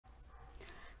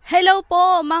Hello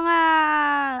po mga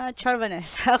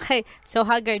Charvanes. Okay, so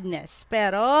haggardness.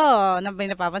 Pero,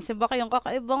 may napapansin ba kayong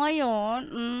kakaiba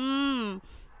ngayon?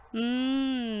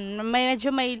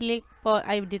 Medyo may leak po.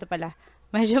 Ay, dito pala.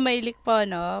 Medyo may leak po,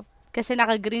 no? Kasi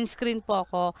naka-green screen po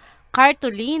ako.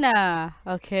 Cartolina.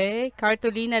 Okay?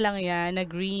 Cartolina lang yan na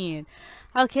green.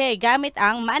 Okay, gamit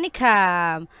ang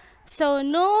ManyCam. So,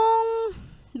 nung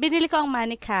binili ko ang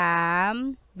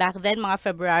ManyCam, back then, mga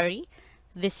February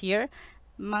this year,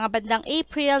 mga bandang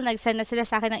April, nagsend na sila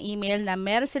sa akin ng email na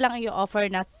meron silang i-offer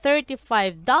na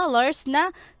 $35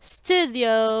 na studio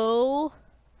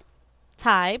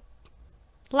type,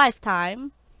 lifetime,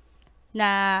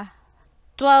 na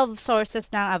 12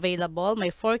 sources na available. May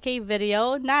 4K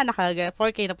video na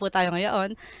 4K na po tayo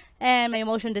ngayon. And may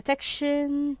motion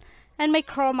detection. And may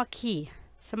chroma key.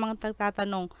 Sa mga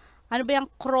tagtatanong, ano ba yung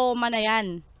chroma na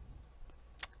yan?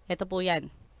 Ito po yan.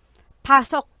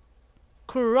 Pasok!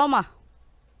 Chroma!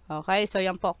 Okay, so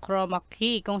yan po, chroma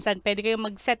key. Kung saan pwede kayong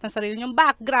mag-set ng sarili nyong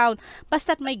background.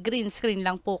 Basta't may green screen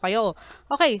lang po kayo.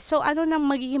 Okay, so ano nang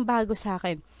magiging bago sa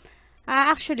akin?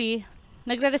 Actually,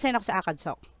 nagre-resign ako sa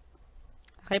ACADSOC.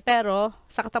 Okay, pero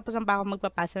sa katapusan pa ako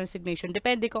magpapasa ng resignation.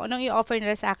 Depende kung anong i-offer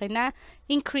nila sa akin na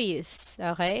increase.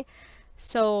 Okay?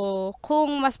 So,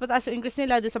 kung mas mataas yung increase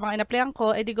nila doon sa mga in-applyan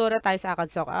ko, edi go tayo sa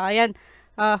ACADSOC. Ayan,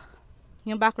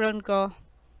 yung background ko.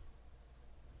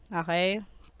 Okay?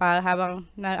 Habang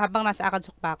nasa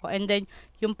ACADSOC pa ako. And then,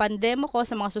 yung pandemo ko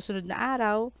sa mga susunod na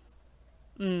araw.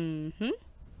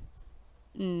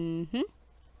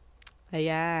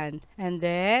 Ayan. And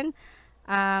then,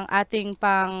 ang ating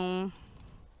pang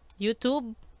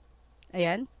YouTube.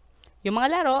 Ayan. Yung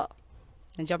mga laro,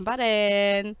 nandiyan pa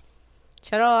rin.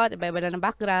 Charot, iba-iba na ng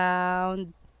background.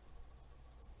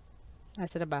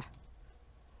 Asa na ba?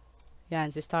 Yan,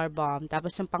 si Starbomb.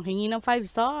 Tapos yung panghingi ng 5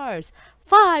 stars.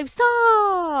 5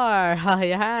 star!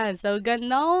 Ayan. So,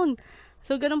 ganon.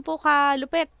 So, ganon po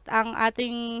kalupit ang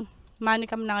ating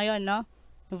ManyCam na ngayon, no?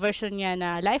 Version niya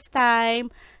na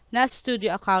lifetime, na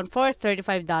studio account for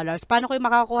 $35. Paano ko yung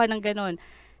makakuha ng ganon?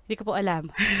 Hindi ko po alam.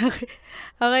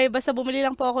 Okay, basta bumili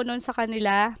lang po ako noon sa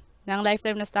kanila ng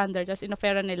lifetime na standard. Tapos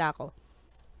inofferan nila ako.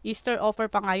 Easter offer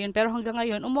pa ngayon. Pero hanggang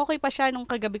ngayon, umokay pa siya nung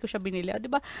kagabi ko siya binili. Di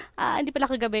ba? Hindi pala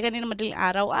kagabi. Kanina madaling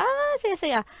araw.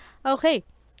 Saya-saya. Okay.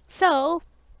 So,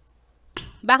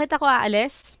 bakit ako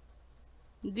aalis?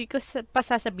 Hindi ko pa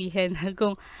sasabihin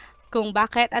kung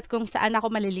bakit at kung saan ako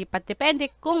malilipat.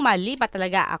 Depende kung malipat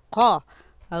talaga ako.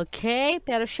 Okay?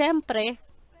 Pero syempre,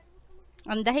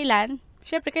 ang dahilan,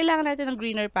 syempre kailangan natin ng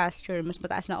greener pasture. Mas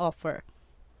mataas na offer.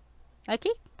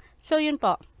 Okay? So, yun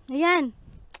po. Ayan.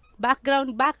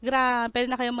 Background. Pwede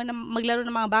na kayo maglaro ng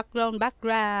mga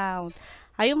background.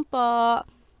 Ayun po.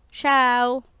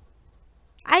 Ciao.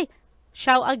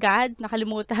 Ciao agad.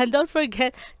 Nakalimutan. Don't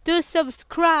forget to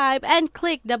subscribe and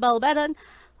click the bell button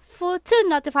to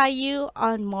notify you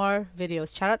on more videos.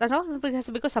 Charot, ano? Ano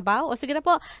pagsasabi ko? Sabaw? O sige na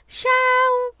po.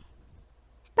 Ciao!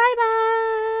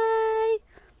 Bye-bye!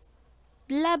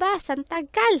 Labas ang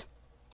tagal!